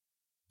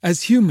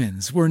As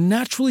humans, we're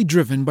naturally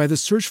driven by the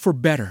search for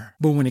better.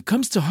 But when it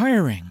comes to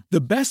hiring,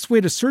 the best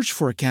way to search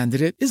for a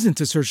candidate isn't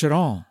to search at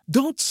all.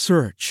 Don't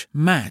search,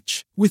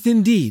 match with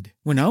Indeed.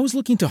 When I was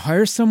looking to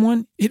hire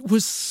someone, it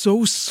was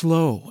so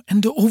slow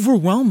and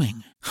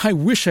overwhelming. I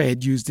wish I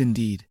had used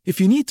Indeed.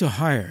 If you need to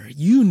hire,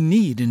 you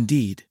need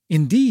Indeed.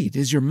 Indeed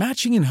is your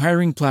matching and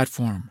hiring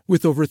platform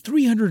with over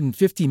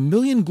 350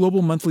 million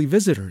global monthly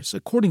visitors,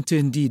 according to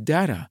Indeed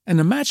data, and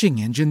a matching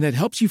engine that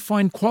helps you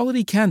find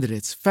quality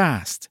candidates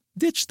fast.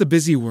 Ditch the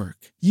busy work.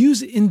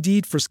 Use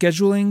Indeed for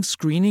scheduling,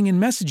 screening,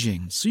 and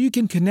messaging so you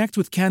can connect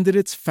with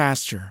candidates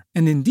faster.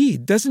 And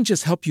Indeed doesn't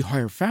just help you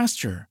hire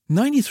faster.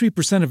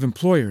 93% of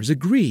employers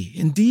agree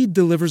Indeed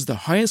delivers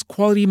the highest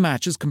quality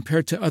matches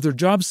compared to other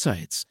job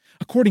sites,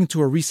 according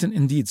to a recent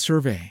Indeed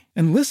survey.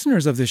 And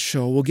listeners of this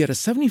show will get a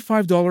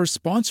 $75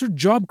 sponsored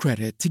job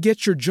credit to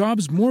get your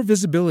jobs more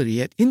visibility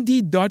at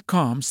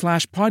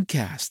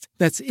Indeed.com/podcast.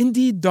 That's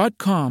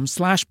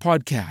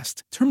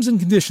Indeed.com/podcast. Terms and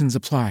conditions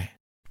apply.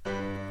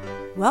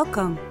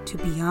 Welcome to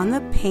Beyond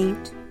the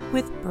Paint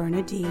with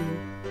Bernadine,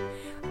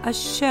 a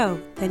show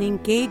that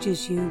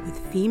engages you with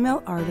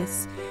female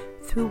artists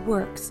through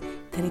works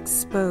that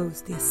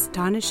expose the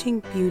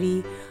astonishing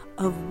beauty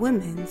of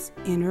women's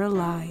inner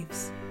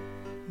lives.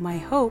 My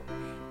hope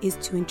is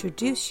to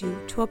introduce you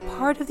to a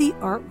part of the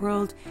art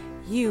world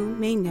you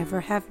may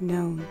never have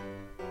known.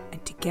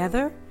 And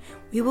together,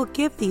 we will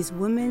give these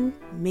women,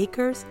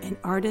 makers, and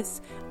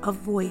artists a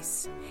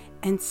voice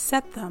and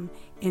set them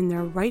in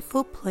their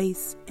rightful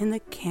place in the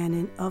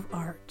canon of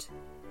art.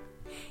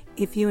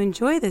 If you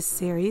enjoy this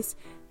series,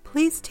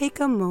 please take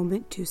a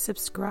moment to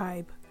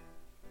subscribe.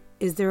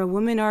 Is there a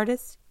woman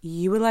artist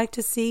you would like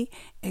to see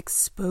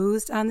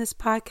exposed on this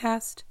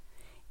podcast?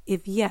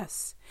 If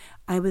yes,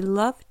 I would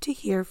love to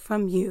hear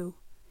from you.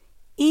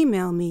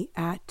 Email me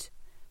at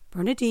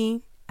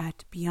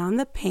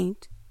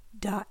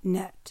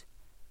bernadine@beyondthepaint.net.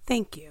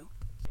 Thank you.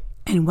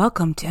 And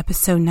welcome to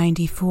episode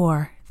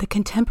 94, the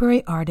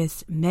contemporary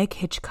artist Meg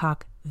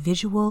Hitchcock,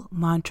 Visual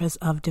Mantras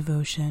of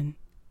Devotion.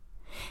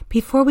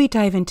 Before we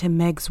dive into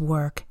Meg's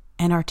work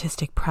and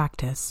artistic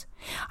practice,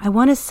 I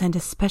want to send a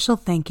special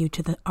thank you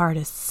to the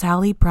artist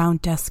Sally Brown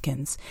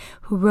Deskins,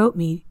 who wrote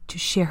me to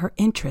share her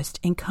interest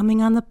in coming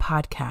on the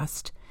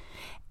podcast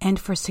and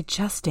for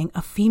suggesting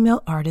a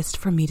female artist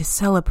for me to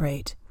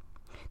celebrate,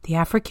 the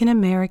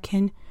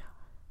African-American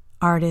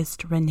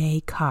artist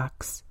Renee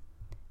Cox.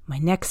 My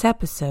next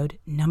episode,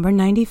 number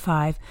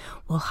 95,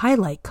 will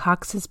highlight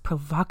Cox's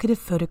provocative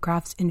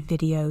photographs and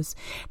videos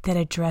that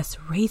address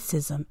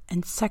racism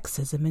and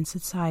sexism in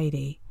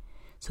society.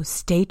 So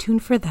stay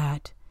tuned for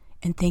that,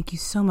 and thank you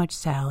so much,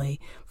 Sally,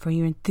 for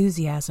your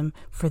enthusiasm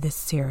for this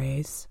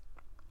series.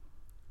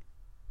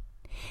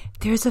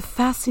 There's a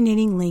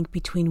fascinating link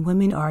between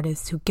women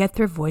artists who get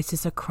their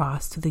voices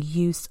across through the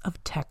use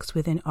of text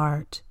within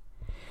art.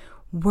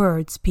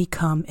 Words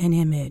become an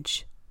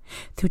image.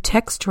 Through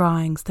text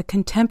drawings, the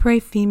contemporary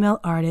female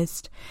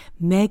artist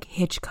Meg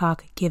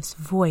Hitchcock gives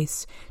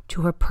voice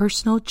to her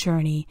personal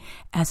journey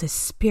as a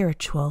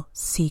spiritual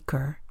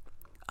seeker.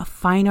 A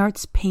fine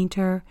arts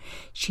painter,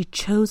 she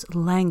chose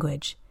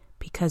language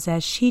because,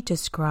 as she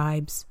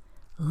describes,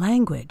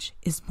 language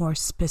is more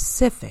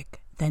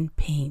specific than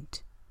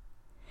paint.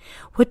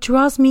 What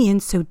draws me in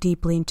so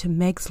deeply into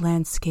Meg's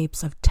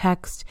landscapes of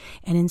text,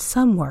 and in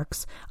some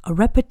works, a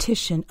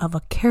repetition of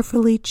a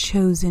carefully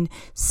chosen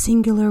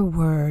singular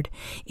word,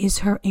 is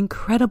her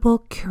incredible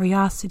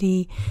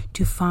curiosity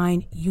to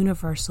find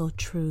universal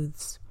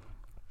truths.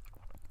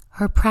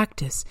 Her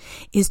practice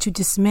is to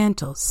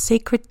dismantle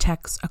sacred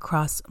texts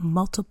across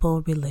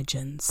multiple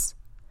religions,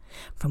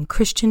 from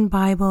Christian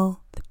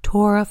Bible, the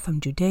Torah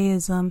from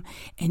Judaism,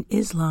 and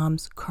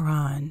Islam's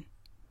Quran,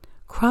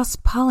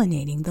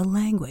 cross-pollinating the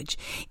language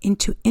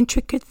into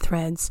intricate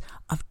threads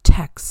of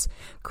texts,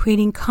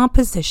 creating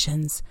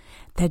compositions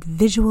that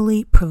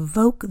visually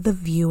provoke the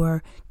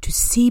viewer to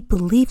see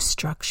belief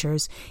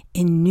structures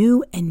in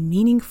new and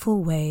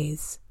meaningful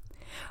ways.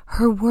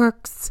 Her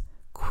works,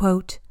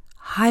 quote,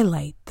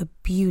 highlight the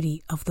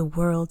beauty of the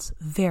world's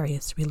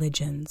various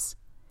religions.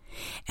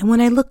 And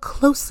when I look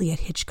closely at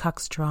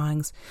Hitchcock's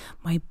drawings,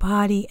 my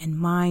body and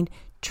mind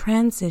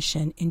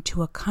transition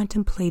into a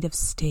contemplative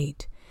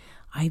state.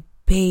 I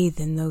bathe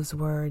in those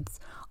words.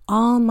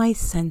 All my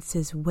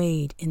senses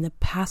wade in the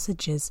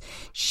passages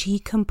she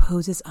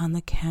composes on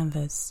the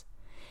canvas.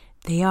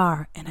 They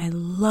are, and I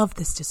love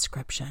this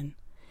description,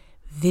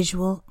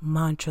 visual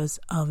mantras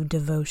of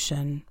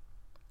devotion.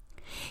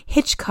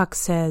 Hitchcock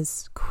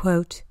says,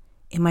 quote,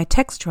 in my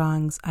text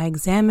drawings, I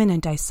examine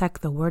and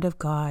dissect the Word of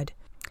God.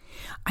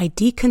 I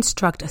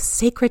deconstruct a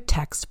sacred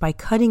text by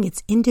cutting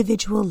its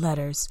individual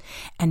letters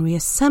and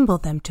reassemble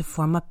them to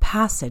form a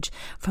passage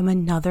from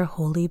another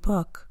holy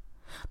book.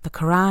 The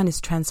Quran is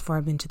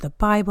transformed into the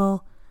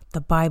Bible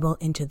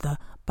into the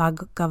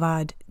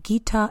Bhagavad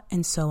Gita,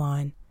 and so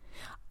on.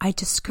 I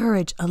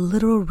discourage a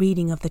literal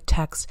reading of the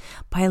text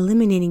by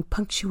eliminating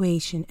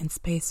punctuation and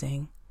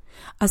spacing.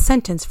 A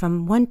sentence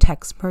from one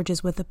text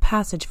merges with a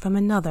passage from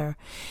another,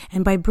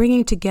 and by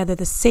bringing together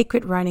the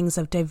sacred writings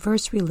of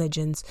diverse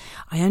religions,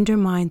 I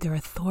undermine their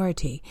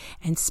authority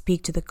and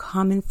speak to the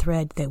common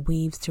thread that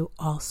weaves through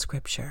all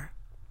Scripture.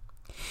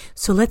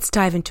 So let's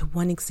dive into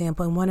one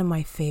example and one of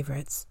my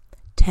favorites,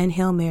 10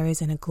 Hail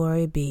Marys and a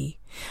Glory Be,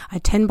 a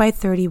 10 by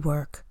 30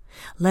 work.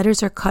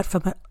 Letters are cut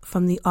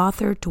from the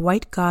author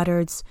Dwight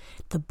Goddard's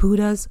The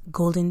Buddha's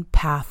Golden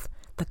Path,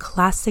 the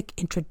classic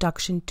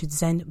introduction to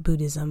Zen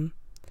Buddhism.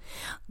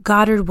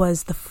 Goddard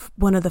was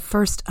one of the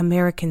first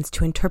Americans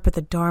to interpret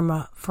the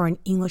Dharma for an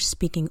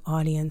English-speaking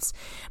audience,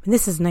 and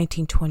this is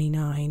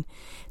 1929,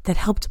 that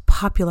helped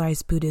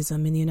popularize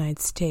Buddhism in the United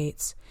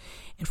States.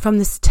 And from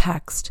this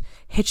text,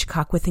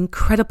 Hitchcock, with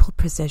incredible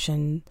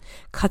precision,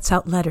 cuts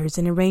out letters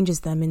and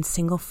arranges them in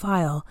single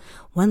file,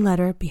 one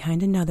letter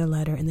behind another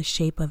letter in the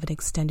shape of an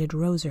extended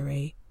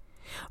rosary.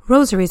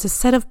 Rosary is a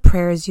set of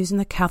prayers used in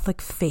the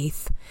Catholic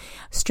faith.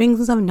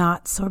 Strings of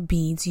knots or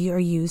beads are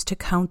used to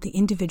count the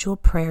individual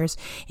prayers,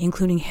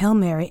 including Hail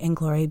Mary and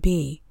Glory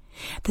Be.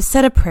 The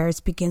set of prayers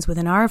begins with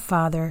an Our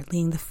Father,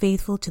 leading the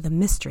faithful to the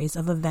mysteries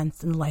of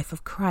events in the life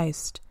of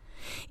Christ.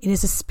 It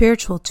is a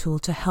spiritual tool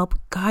to help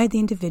guide the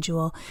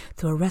individual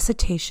through a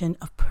recitation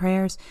of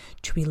prayers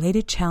to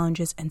related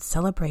challenges and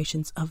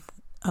celebrations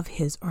of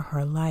his or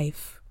her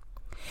life.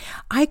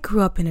 I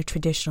grew up in a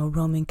traditional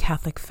Roman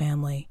Catholic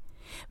family.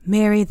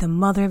 Mary, the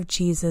mother of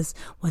Jesus,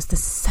 was the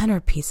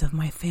centerpiece of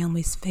my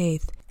family's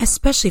faith,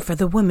 especially for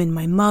the women,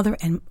 my mother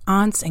and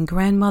aunts and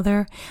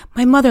grandmother.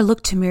 My mother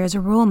looked to Mary as a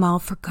role model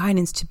for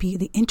guidance to be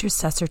the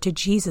intercessor to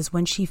Jesus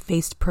when she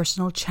faced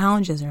personal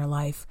challenges in her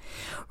life.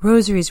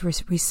 Rosaries were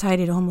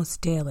recited almost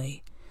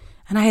daily,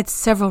 and I had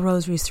several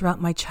rosaries throughout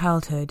my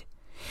childhood.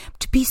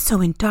 To be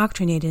so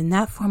indoctrinated in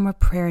that form of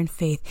prayer and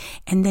faith,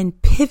 and then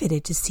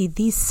pivoted to see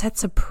these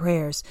sets of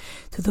prayers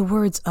through the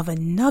words of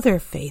another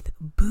faith,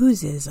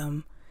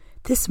 Buddhism,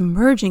 this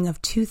merging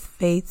of two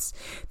faiths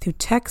through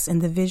text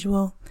and the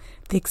visual,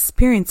 the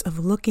experience of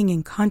looking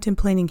and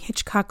contemplating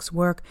Hitchcock's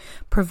work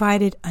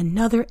provided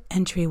another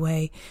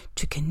entryway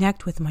to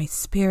connect with my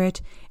spirit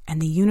and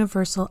the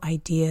universal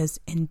ideas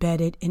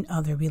embedded in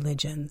other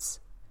religions.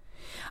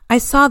 I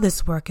saw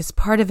this work as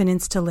part of an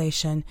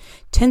installation,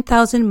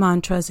 10,000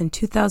 Mantras in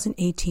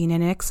 2018,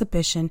 and an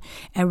exhibition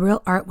at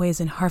Real Artways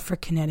in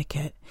Hartford,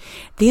 Connecticut.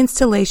 The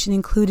installation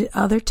included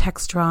other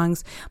text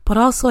drawings, but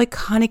also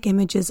iconic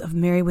images of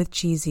Mary with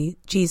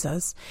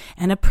Jesus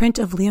and a print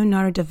of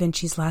Leonardo da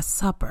Vinci's Last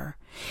Supper.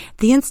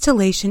 The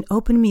installation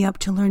opened me up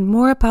to learn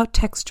more about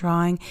text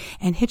drawing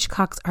and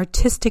Hitchcock's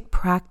artistic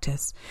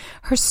practice.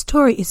 Her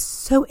story is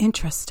so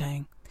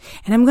interesting.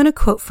 And I'm going to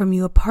quote from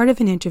you a part of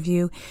an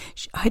interview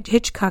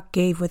Hitchcock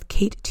gave with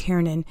Kate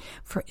Tiernan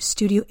for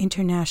Studio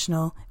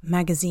International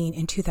magazine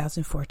in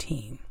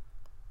 2014.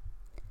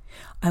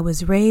 I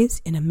was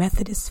raised in a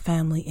Methodist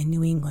family in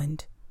New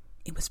England.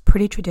 It was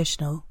pretty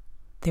traditional.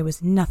 There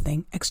was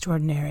nothing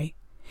extraordinary.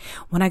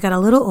 When I got a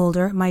little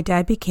older, my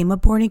dad became a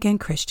born-again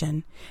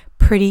Christian,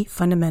 pretty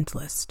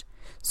fundamentalist.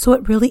 So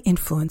it really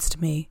influenced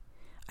me.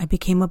 I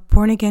became a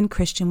born-again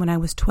Christian when I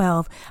was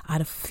 12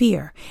 out of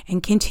fear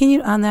and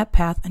continued on that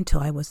path until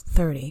I was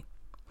 30.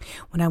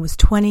 When I was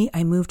 20,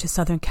 I moved to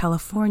Southern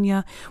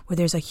California, where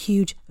there's a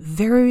huge,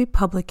 very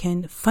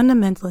Republican,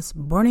 fundamentalist,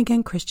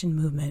 born-again Christian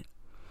movement,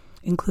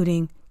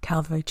 including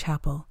Calvary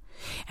Chapel.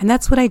 And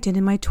that's what I did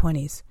in my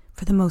 20s,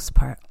 for the most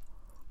part.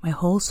 My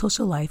whole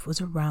social life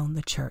was around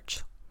the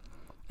church.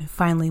 And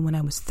finally, when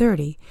I was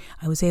 30,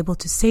 I was able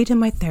to say to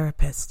my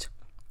therapist,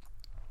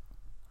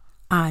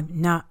 I'm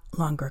not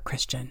longer a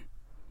Christian.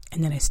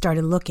 And then I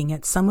started looking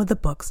at some of the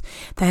books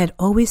that I had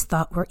always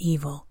thought were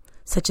evil,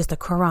 such as the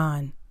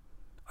Quran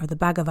or the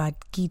Bhagavad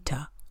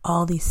Gita,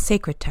 all these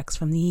sacred texts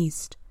from the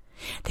East.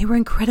 They were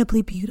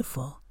incredibly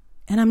beautiful.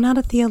 And I'm not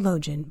a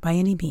theologian by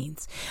any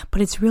means,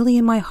 but it's really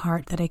in my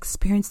heart that I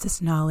experienced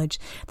this knowledge,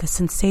 the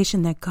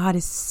sensation that God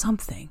is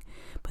something,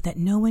 but that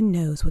no one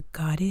knows what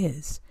God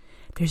is.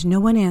 There's no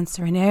one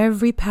answer, and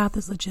every path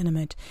is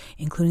legitimate,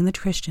 including the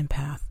Christian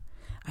path.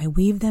 I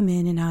weave them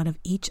in and out of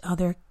each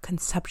other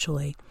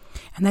conceptually,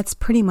 and that's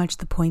pretty much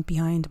the point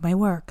behind my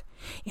work,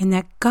 in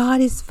that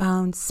God is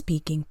found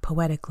speaking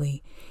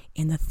poetically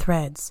in the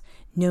threads,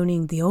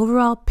 noting the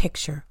overall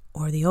picture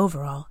or the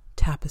overall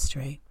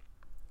tapestry.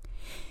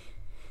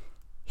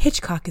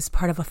 Hitchcock is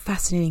part of a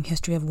fascinating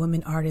history of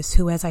women artists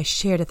who, as I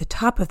shared at the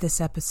top of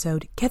this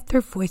episode, get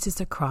their voices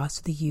across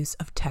through the use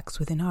of text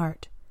within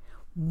art.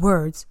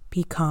 Words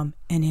become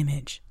an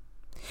image.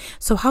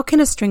 So how can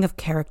a string of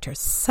characters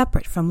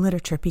separate from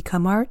literature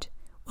become art?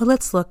 Well,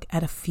 let's look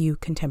at a few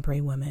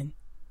contemporary women.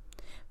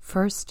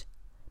 First,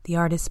 the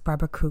artist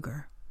Barbara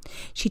Kruger.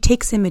 She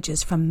takes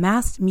images from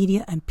mass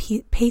media and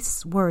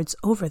pastes words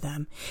over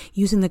them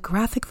using the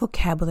graphic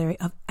vocabulary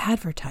of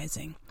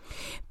advertising.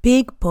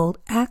 Big, bold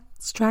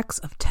extracts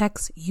of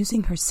text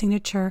using her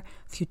signature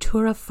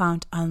Futura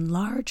font on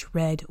large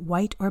red,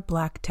 white, or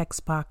black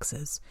text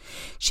boxes.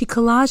 She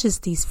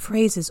collages these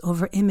phrases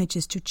over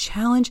images to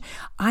challenge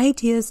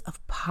ideas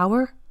of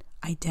power,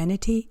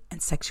 identity,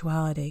 and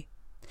sexuality.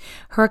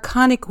 Her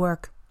iconic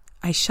work,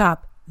 I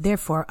shop,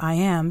 therefore I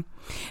am,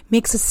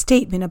 makes a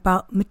statement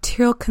about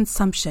material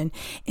consumption,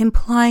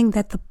 implying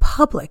that the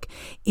public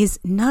is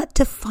not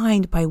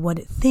defined by what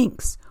it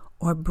thinks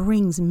or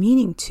brings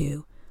meaning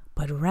to,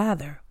 but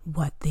rather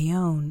what they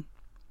own.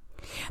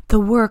 The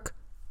work,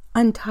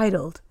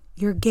 untitled,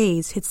 Your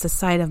Gaze Hits the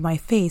Side of My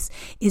Face,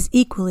 is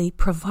equally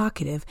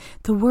provocative.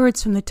 The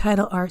words from the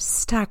title are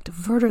stacked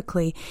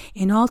vertically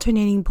in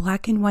alternating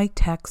black and white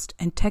text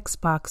and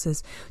text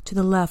boxes to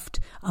the left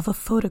of a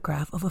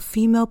photograph of a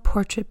female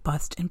portrait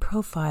bust in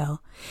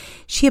profile.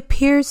 She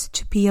appears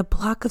to be a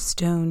block of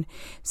stone,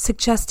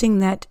 suggesting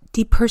that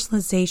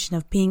depersonalization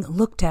of being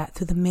looked at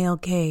through the male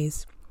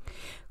gaze.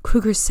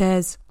 Kruger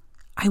says,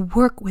 I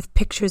work with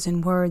pictures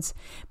and words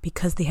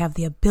because they have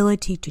the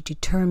ability to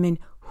determine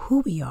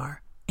who we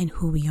are and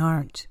who we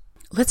aren't.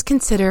 Let's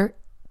consider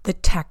the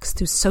text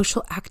through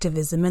social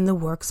activism and the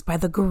works by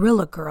the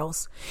Guerrilla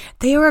Girls.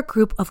 They are a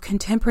group of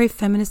contemporary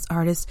feminist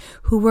artists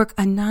who work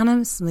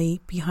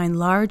anonymously behind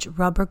large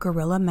rubber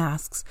gorilla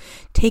masks,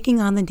 taking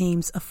on the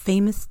names of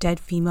famous dead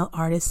female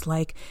artists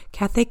like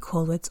Kathy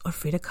Kollwitz or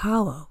Frida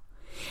Kahlo.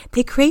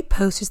 They create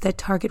posters that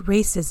target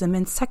racism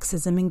and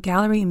sexism in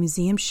gallery and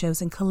museum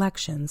shows and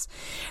collections.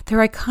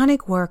 Their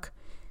iconic work,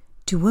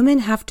 Do Women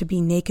Have to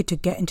Be Naked to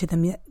Get into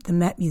the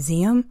Met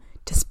Museum?,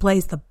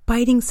 displays the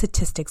biting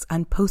statistics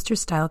on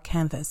poster-style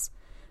canvas.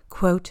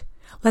 Quote,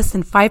 less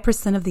than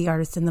 5% of the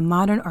artists in the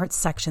modern art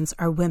sections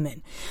are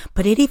women,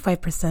 but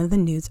 85% of the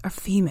nudes are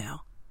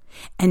female.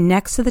 And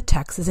next to the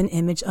text is an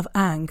image of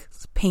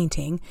Ingres'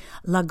 painting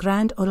La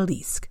Grande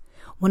Odalisque,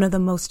 one of the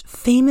most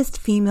famous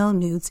female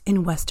nudes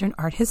in Western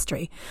art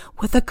history,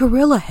 with a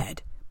gorilla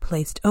head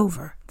placed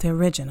over the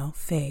original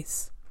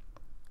face.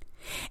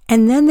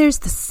 And then there's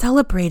the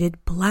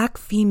celebrated black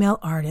female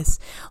artist,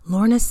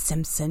 Lorna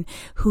Simpson,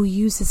 who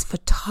uses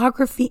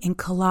photography and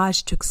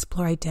collage to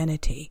explore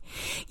identity.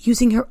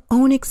 Using her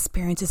own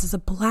experiences as a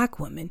black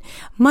woman,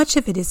 much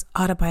of it is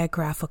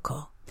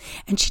autobiographical.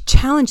 And she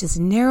challenges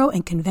narrow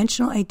and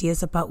conventional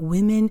ideas about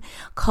women,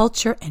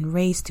 culture, and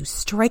race through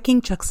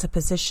striking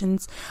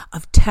juxtapositions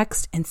of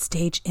text and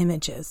stage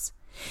images.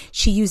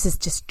 She uses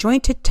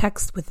disjointed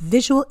text with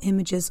visual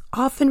images,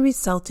 often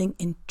resulting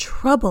in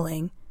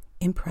troubling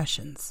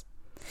impressions.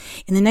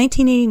 In the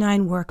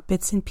 1989 work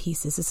Bits and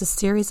Pieces is a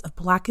series of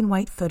black and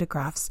white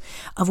photographs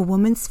of a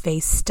woman's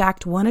face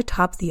stacked one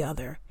atop the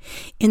other.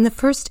 In the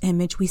first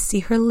image, we see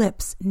her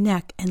lips,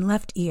 neck, and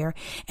left ear,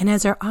 and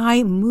as her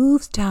eye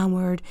moves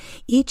downward,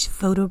 each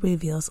photo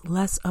reveals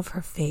less of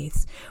her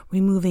face,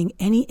 removing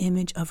any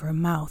image of her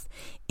mouth,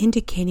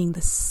 indicating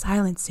the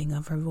silencing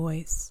of her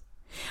voice.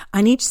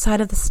 On each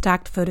side of the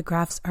stacked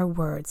photographs are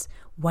words,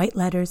 white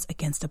letters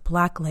against a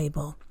black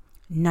label: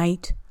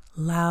 night,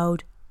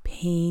 loud,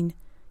 pain,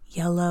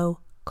 yellow,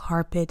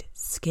 carpet,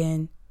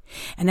 skin.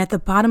 And at the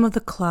bottom of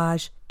the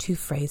collage, 2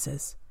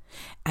 phrases.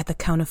 At the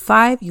count of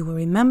 5, you will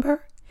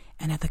remember,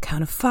 and at the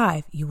count of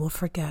 5, you will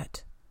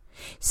forget.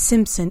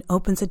 Simpson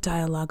opens a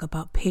dialogue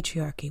about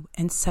patriarchy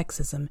and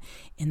sexism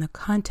in the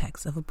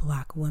context of a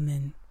black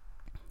woman.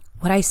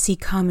 What I see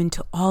common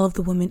to all of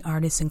the women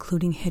artists,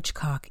 including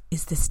Hitchcock,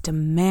 is this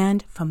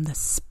demand from the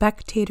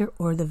spectator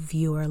or the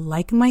viewer,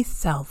 like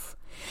myself,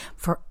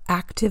 for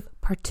active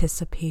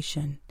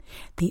participation.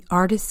 The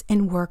artist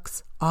in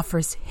works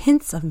offers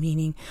hints of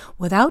meaning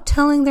without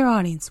telling their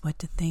audience what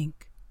to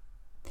think.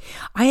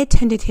 I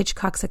attended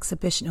Hitchcock's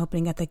exhibition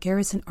opening at the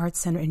Garrison Art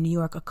Center in New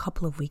York a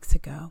couple of weeks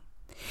ago.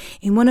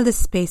 In one of the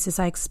spaces,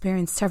 I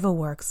experienced several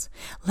works,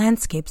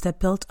 landscapes that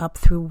built up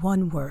through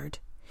one word.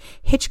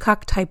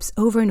 Hitchcock types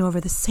over and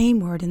over the same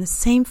word in the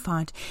same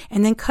font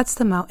and then cuts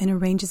them out and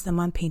arranges them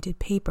on painted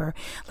paper.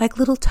 Like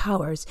little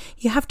towers,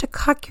 you have to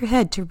cock your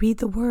head to read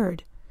the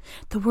word.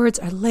 The words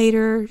are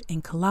layered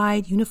and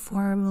collide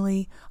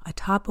uniformly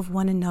atop of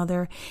one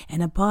another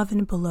and above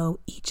and below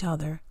each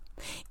other.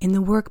 In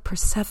the work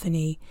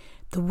Persephone,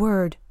 the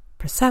word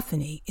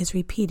Persephone is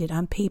repeated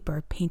on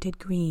paper painted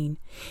green.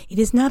 It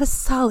is not a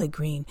solid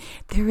green.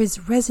 There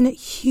is resonant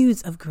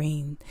hues of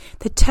green.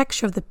 The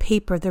texture of the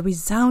paper, the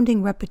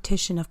resounding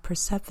repetition of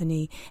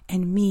Persephone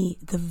and me,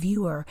 the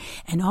viewer,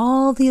 and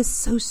all the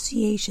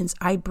associations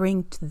I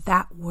bring to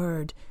that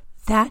word,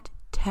 that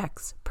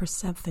text,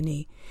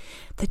 Persephone,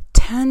 the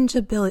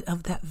tangibility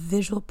of that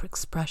visual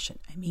expression.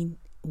 I mean,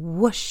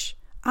 whoosh,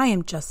 I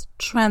am just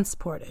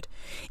transported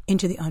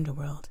into the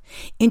underworld,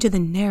 into the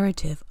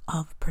narrative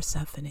of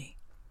Persephone.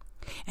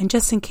 And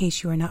just in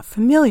case you are not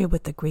familiar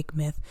with the Greek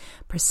myth,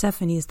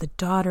 Persephone is the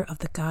daughter of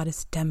the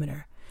goddess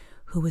Demeter,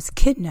 who was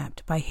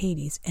kidnapped by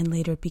Hades and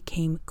later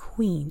became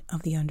queen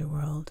of the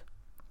underworld.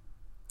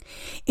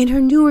 In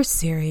her newer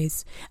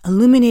series,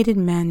 Illuminated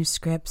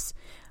Manuscripts,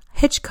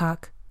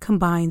 Hitchcock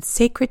combines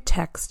sacred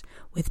text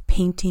with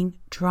painting,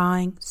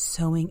 drawing,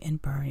 sewing,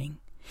 and burning.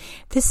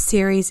 This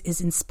series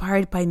is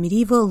inspired by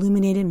medieval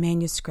illuminated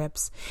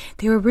manuscripts.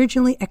 They were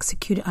originally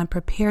executed on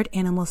prepared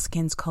animal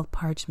skins called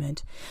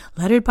parchment,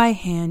 lettered by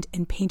hand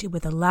and painted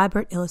with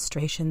elaborate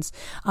illustrations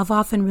of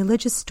often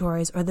religious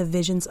stories or the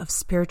visions of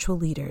spiritual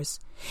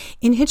leaders.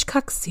 In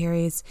Hitchcock's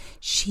series,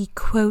 she,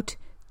 quote,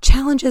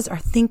 challenges our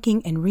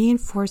thinking and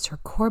reinforce her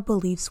core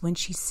beliefs when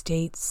she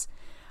states,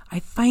 "I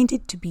find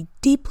it to be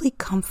deeply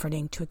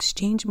comforting to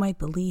exchange my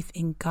belief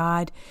in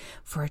God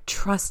for a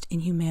trust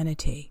in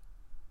humanity."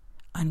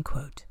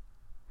 Unquote.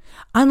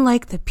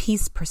 Unlike the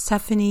piece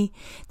Persephone,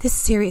 this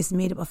series is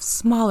made up of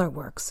smaller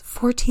works,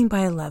 14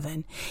 by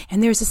 11,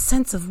 and there's a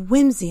sense of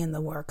whimsy in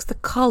the works, the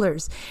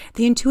colors,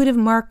 the intuitive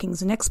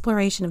markings, and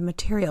exploration of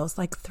materials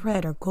like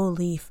thread or gold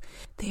leaf.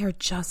 They are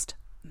just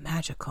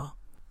magical.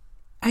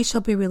 I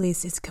Shall Be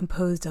Released is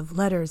composed of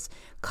letters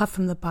cut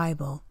from the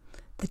Bible.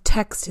 The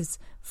text is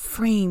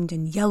framed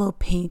in yellow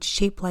paint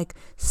shaped like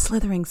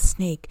slithering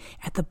snake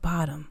at the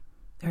bottom.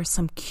 There are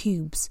some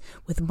cubes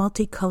with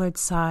multicolored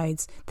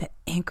sides that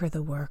anchor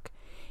the work.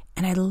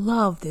 And I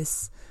love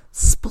this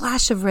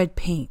splash of red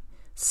paint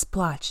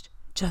splotched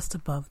just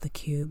above the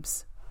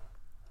cubes.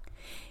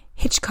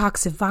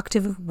 Hitchcock's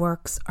evocative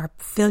works are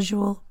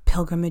visual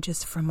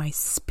pilgrimages for my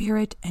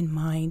spirit and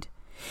mind.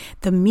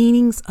 The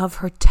meanings of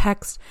her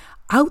text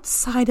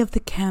outside of the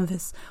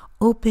canvas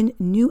open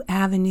new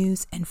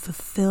avenues and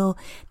fulfill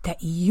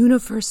that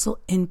universal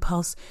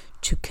impulse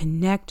to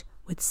connect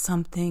with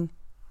something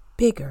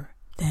bigger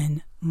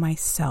than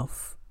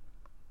myself.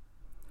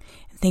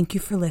 Thank you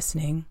for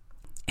listening.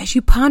 As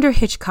you ponder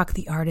Hitchcock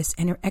the artist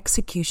and her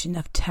execution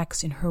of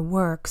text in her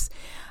works,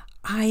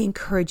 I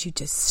encourage you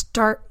to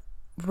start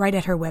right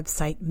at her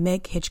website,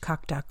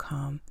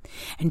 meghitchcock.com,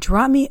 and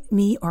drop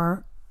me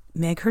or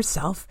Meg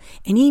herself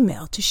an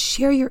email to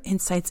share your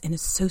insights and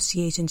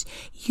associations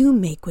you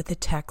make with the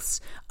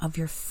text of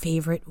your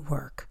favorite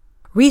work.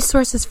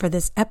 Resources for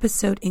this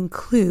episode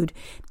include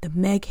the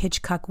Meg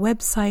Hitchcock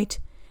website,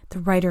 the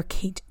writer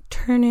Kate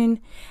Turnan,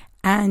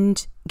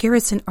 and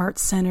Garrison Art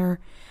Center.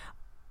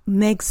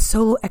 Meg's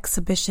solo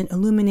exhibition,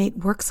 Illuminate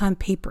Works on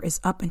Paper, is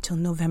up until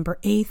November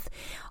 8th.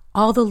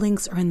 All the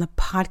links are in the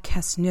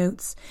podcast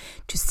notes.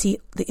 To see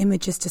the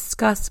images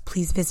discussed,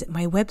 please visit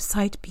my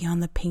website,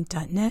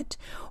 beyondthepaint.net,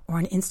 or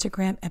on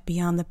Instagram at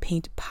Beyond the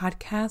Paint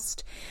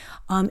Podcast.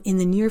 In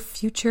the near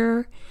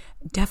future,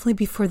 definitely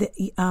before the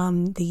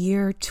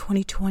year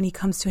 2020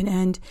 comes to an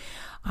end,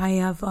 I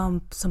have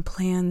some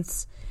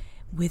plans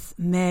with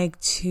Meg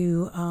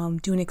to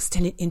do an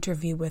extended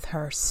interview with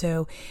her.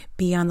 So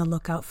be on the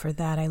lookout for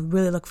that. I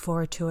really look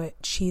forward to it.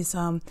 She's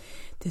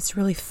this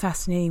really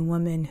fascinating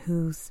woman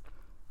whose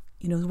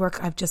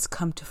work I've just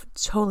come to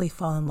totally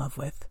fall in love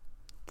with.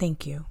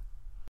 Thank you.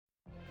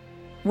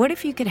 What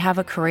if you could have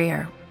a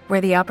career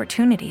where the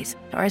opportunities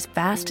are as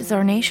vast as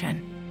our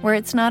nation, where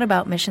it's not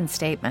about mission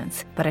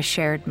statements, but a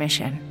shared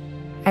mission?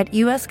 At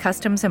U.S.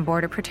 Customs and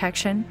Border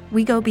Protection,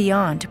 we go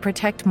beyond to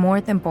protect more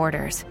than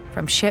borders.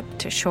 From ship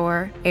to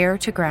shore, air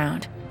to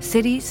ground,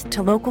 cities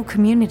to local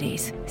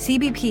communities,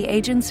 CBP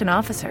agents and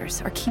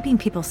officers are keeping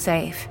people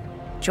safe.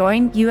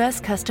 Join U.S.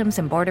 Customs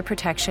and Border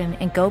Protection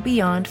and go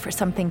beyond for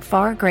something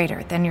far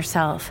greater than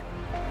yourself.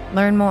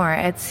 Learn more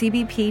at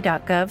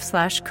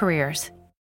cbp.gov/careers.